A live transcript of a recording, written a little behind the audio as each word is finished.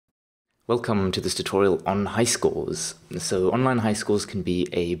Welcome to this tutorial on Highscores. So online Highscores can be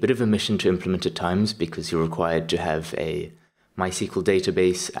a bit of a mission to implement at times because you're required to have a MySQL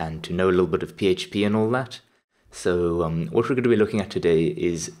database and to know a little bit of PHP and all that. So what we're going to be looking at today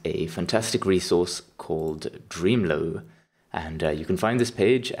is a fantastic resource called dreamlo. And you can find this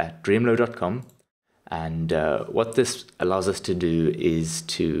page at dreamlo.com. And what this allows us to do is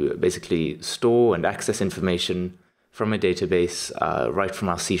to basically store and access information from a database right from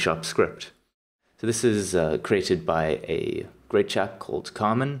our C# script. So this is created by a great chap called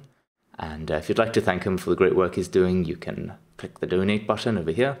Carmen, and if you'd like to thank him for the great work he's doing, you can click the donate button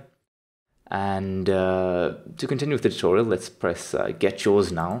over here. And to continue with the tutorial, let's press get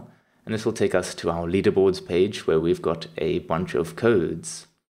yours now, and this will take us to our leaderboards page where we've got a bunch of codes.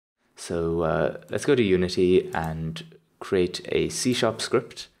 So let's go to Unity and create a C#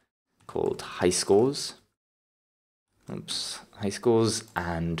 script called Highscores. Highscores,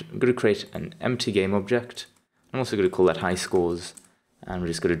 and I'm going to create an empty game object. I'm also going to call that Highscores, and we're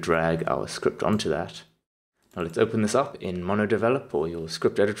just going to drag our script onto that. Now let's open this up in MonoDevelop or your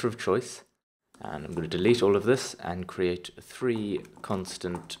script editor of choice, and I'm going to delete all of this and create 3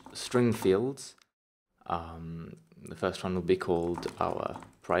 constant string fields. The first one will be called our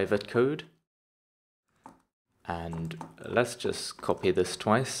private code, and let's just copy this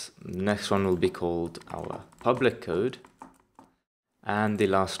twice. The next one will be called our public code, and the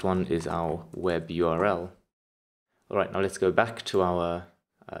last one is our web URL. Alright, now let's go back to our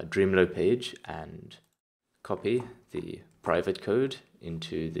dreamlo page and copy the private code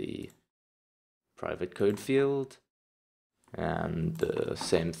into the private code field, and the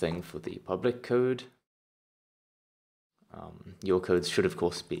same thing for the public code. Your codes should of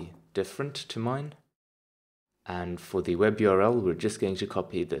course be different to mine. And for the web URL, we're just going to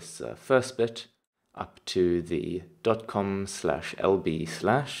copy this first bit up to the .com/lb/.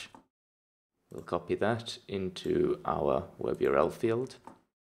 We'll copy that into our web URL field.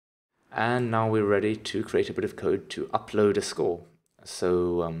 And now we're ready to create a bit of code to upload a score.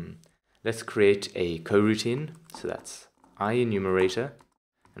 So let's create a coroutine. So that's IEnumerator,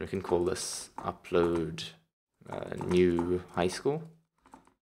 and we can call this upload new Highscore.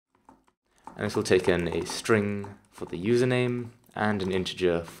 And this will take in a string for the username and an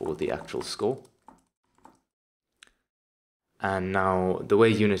integer for the actual score. And now the way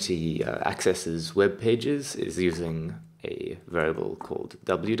Unity accesses web pages is using a variable called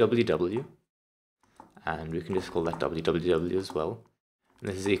www, and we can just call that www as well. And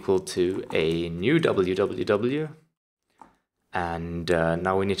this is equal to a new www, and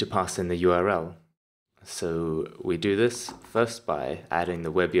now we need to pass in the URL. So we do this first by adding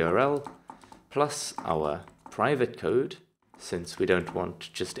the web URL plus our private code, since we don't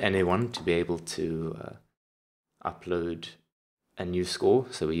want just anyone to be able to upload a new score,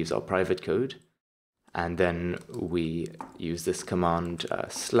 so we use our private code. And then we use this command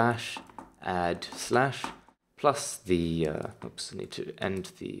 /add/ plus the, I need to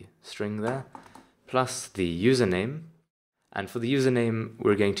end the string there, plus the username. And for the username,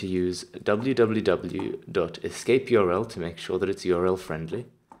 we're going to use www.escapeURL to make sure that it's URL friendly.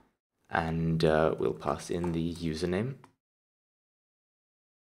 And we'll pass in the username.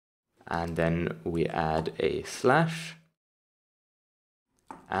 And then we add a /.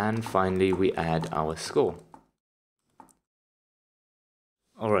 And finally, we add our score.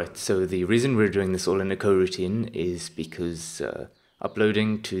 Alright, so the reason we're doing this all in a coroutine is because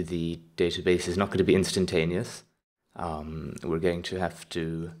uploading to the database is not going to be instantaneous. We're going to have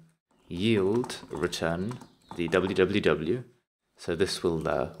to return the www. So this will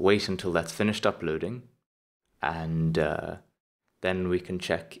wait until that's finished uploading, and then we can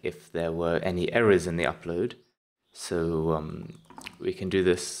check if there were any errors in the upload. So we can do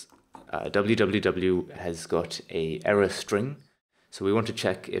this. www has got a error string, so we want to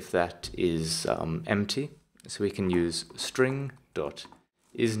check if that is empty. So we can use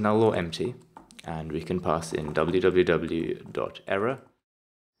string.isNull or empty, and we can pass in www.error.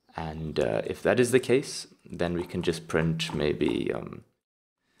 And if that is the case, then we can just print maybe,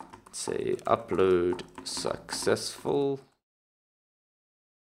 say, upload successful.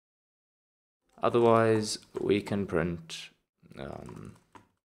 Otherwise, we can print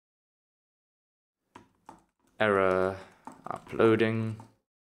error uploading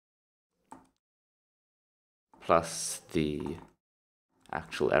plus the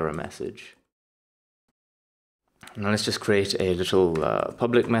actual error message. Now let's just create a little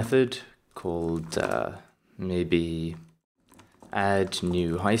public method called maybe add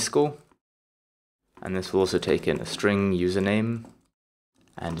new Highscore, and this will also take in a string username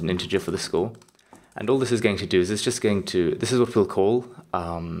and an integer for the score. And all this is going to do is this is what we'll call,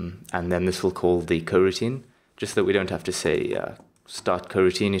 and then this will call the coroutine, just that we don't have to say start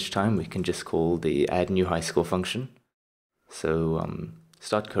coroutine each time. We can just call the add new high score function. So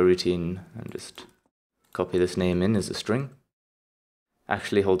start coroutine and just copy this name in as a string.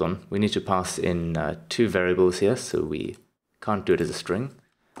 Actually, hold on, we need to pass in 2 variables here, so we can't do it as a string.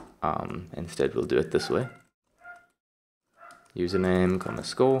 Instead, we'll do it this way. Username, comma,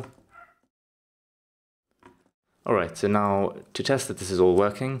 score. Alright, so now to test that this is all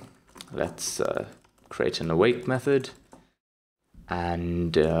working, let's create an awake method,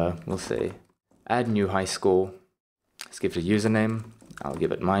 and we'll say add new high score. Let's give it a username. I'll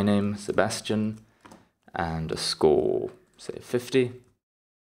give it my name, Sebastian, and a score, say 50.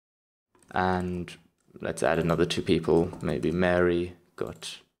 And let's add another 2 people, maybe Mary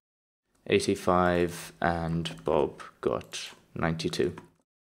got 85 and Bob got 92.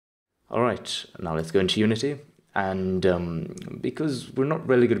 Alright, now let's go into Unity. And because we're not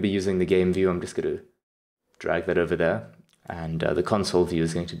really going to be using the game view, I'm just going to drag that over there. And the console view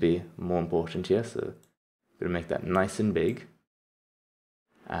is going to be more important here, so I'm going to make that nice and big.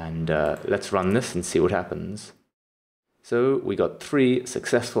 And let's run this and see what happens. So we got 3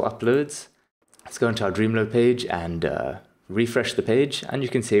 successful uploads. Let's go into our dreamlo page and refresh the page, and you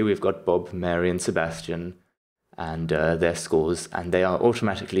can see we've got Bob, Mary, and Sebastian and their scores, and they are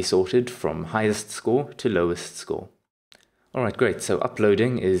automatically sorted from highest score to lowest score. Alright, great, so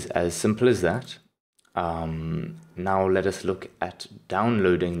uploading is as simple as that. Now let us look at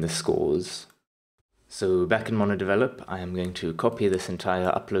downloading the scores. So back in MonoDevelop, I am going to copy this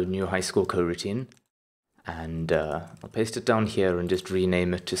entire upload new high score coroutine, and I'll paste it down here and just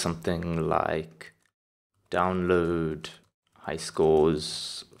rename it to something like download high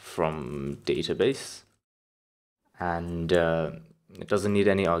scores from database. And it doesn't need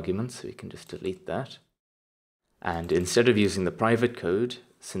any arguments, so we can just delete that. And instead of using the private code,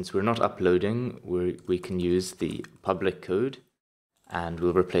 since we're not uploading, we can use the public code, and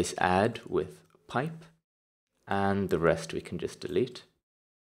we'll replace add with pipe, and the rest we can just delete.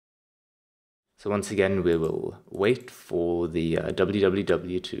 So once again, we will wait for the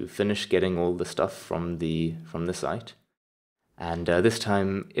www to finish getting all the stuff from the site. And this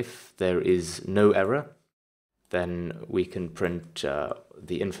time, if there is no error, then we can print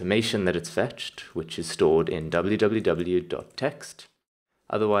the information that it's fetched, which is stored in www.text.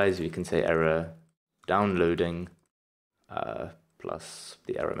 Otherwise, we can say error downloading plus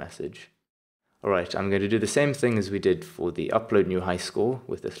the error message. Alright, I'm going to do the same thing as we did for the upload new high score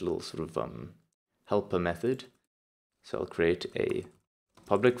with this little sort of helper method. So I'll create a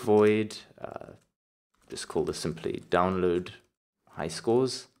public void, just call this simply download high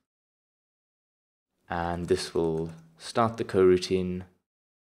scores. And this will start the coroutine.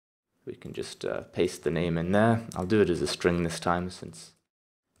 We can just paste the name in there. I'll do it as a string this time since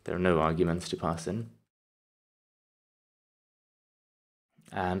there are no arguments to pass in.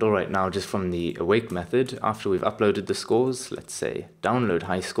 And alright, now just from the awake method, after we've uploaded the scores, let's say download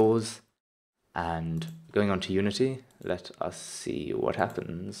high scores, and going on to Unity, let us see what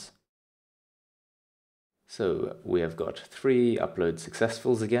happens. So we have got 3 upload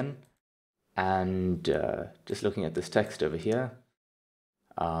successfuls again. And just looking at this text over here,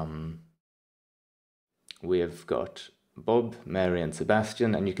 we have got Bob, Mary, and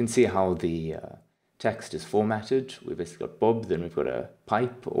Sebastian, and you can see how the text is formatted. We've basically got Bob, then we've got a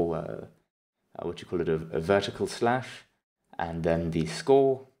pipe, or a vertical slash, and then the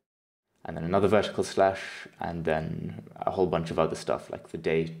score, and then another vertical slash, and then a whole bunch of other stuff like the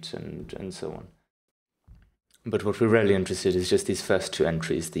date and so on. But what we're really interested in is just these first 2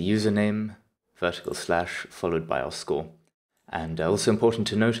 entries, the username, vertical slash, followed by our score. And also important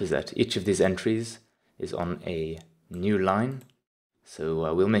to note is that each of these entries is on a new line.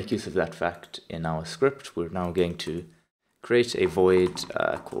 So we'll make use of that fact in our script. We're now going to create a void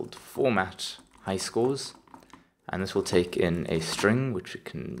called format high scores. And this will take in a string, which we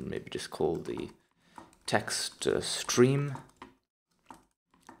can maybe just call the text stream.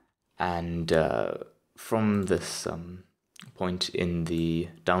 And from this point in the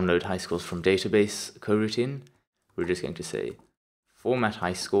download high scores from database coroutine, we're just going to say format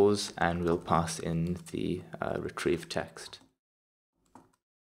high scores, and we'll pass in the retrieve text.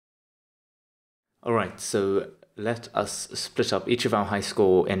 Alright, so let us split up each of our high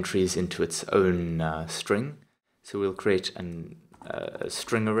score entries into its own string. So we'll create a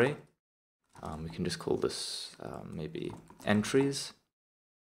string array. We can just call this maybe entries.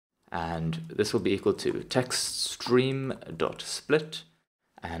 And this will be equal to textstream.split,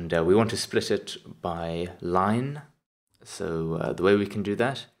 and we want to split it by line. So the way we can do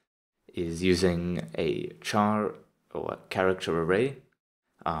that is using a char or a character array.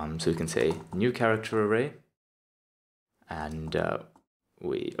 So we can say new character array, and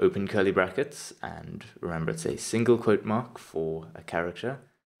we open curly brackets, and remember it's a single quote mark for a character.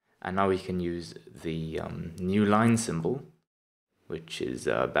 And now we can use the new line symbol, which is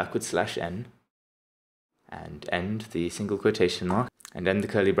 /n, and end the single quotation mark, and end the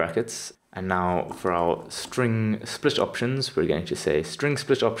curly brackets. And now for our string split options, we're going to say string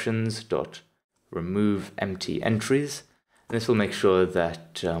split options dot remove empty entries. And this will make sure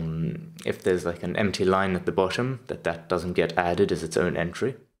that if there's like an empty line at the bottom, that doesn't get added as its own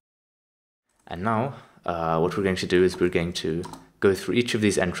entry. And now what we're going to do is we're going to go through each of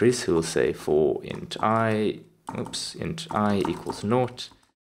these entries. So we'll say for int I equals 0,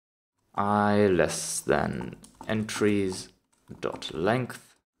 I less than entries dot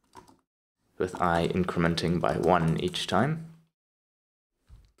length, with I incrementing by 1 each time.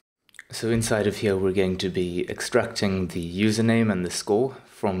 So inside of here, we're going to be extracting the username and the score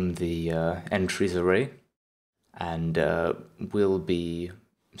from the entries array, and we'll be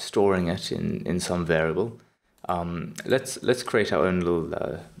storing it in some variable. Let's create our own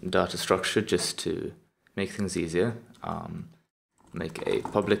little data structure just to make things easier. Make a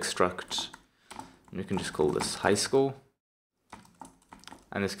public struct, and we can just call this Highscore.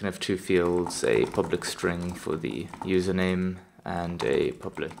 And this can have two fields, a public string for the username and a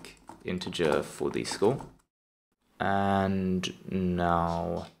public integer for the score. And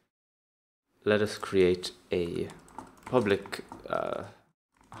now let us create a public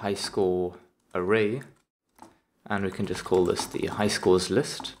Highscore array, and we can just call this the Highscores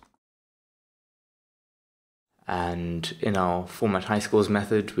list. And in our format Highscores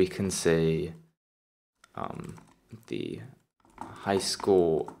method, we can say the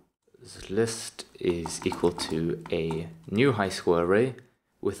Highscores list is equal to a new Highscore array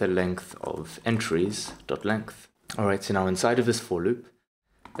with a length of entries dot length. Alright, so now inside of this for loop,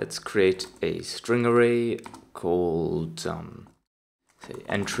 let's create a string array called say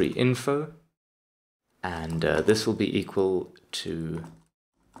entry info, and this will be equal to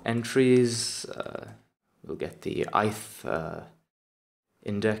entries. We'll get the ith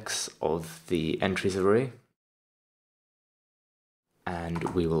index of the entries array, and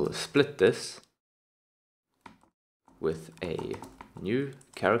we will split this with a new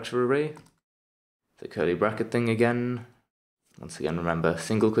character array, the curly bracket thing again. Once again, remember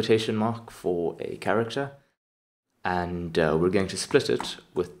single quotation mark for a character, and we're going to split it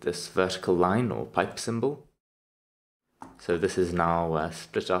with this vertical line or pipe symbol. So this is now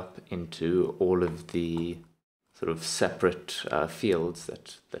split up into all of the sort of separate fields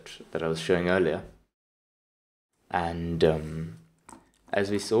that I was showing earlier. And as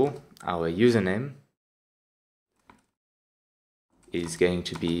we saw, our username is going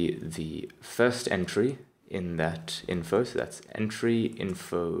to be the first entry in that info, so that's entry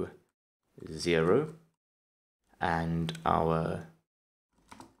info 0, and our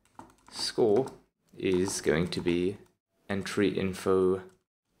score is going to be entry info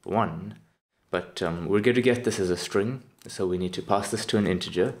 1, but we're going to get this as a string, so we need to pass this to an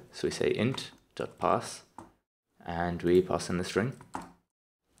integer. So we say int.pass, and we pass in the string,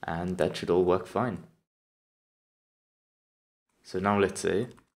 and that should all work fine. So now let's say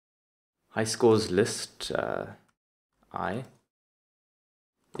Highscores list I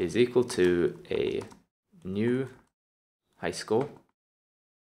is equal to a new Highscore,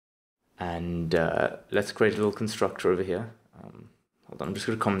 and let's create a little constructor over here. Hold on, I'm just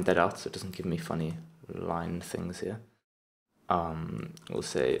going to comment that out so it doesn't give me funny line things here. We'll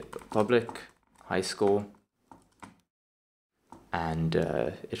say public Highscore, and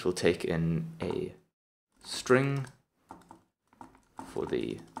it will take in a string for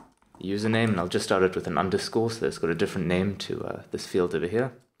the username, and I'll just start it with an underscore, so it's got a different name to this field over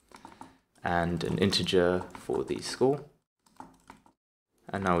here, and an integer for the score.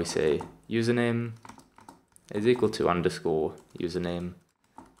 And now we say username is equal to underscore username,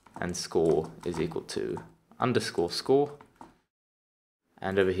 and score is equal to underscore score.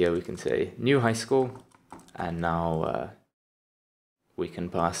 And over here we can say new Highscore, and now we can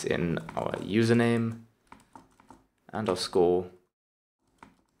pass in our username and our score,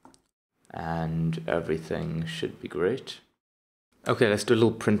 and everything should be great. Okay, let's do a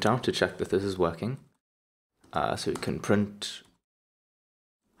little print out to check that this is working. So we can print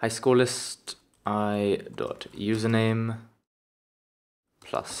Highscore list I dot username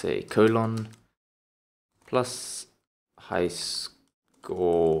plus a colon plus Highscore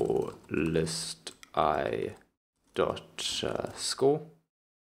list I dot score.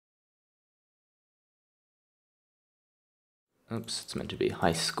 Oops, it's meant to be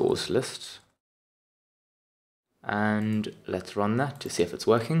Highscores list. And let's run that to see if it's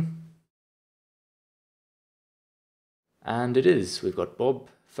working. And it is. We've got Bob,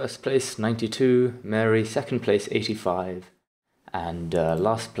 first place 92, Mary, second place 85, and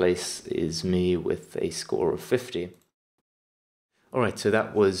last place is me with a score of 50. Alright, so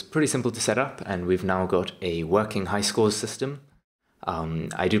that was pretty simple to set up, and we've now got a working Highscores system.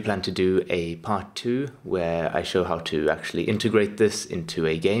 I do plan to do a part 2 where I show how to actually integrate this into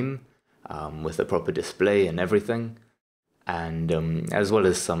a game with a proper display and everything, and as well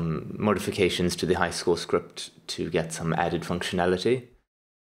as some modifications to the Highscore script to get some added functionality.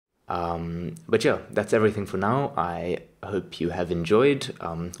 But yeah, that's everything for now. I hope you have enjoyed.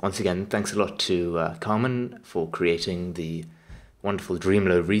 Once again, thanks a lot to Carmen for creating the wonderful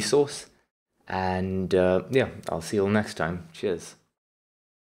dreamlo resource. And yeah, I'll see you all next time. Cheers.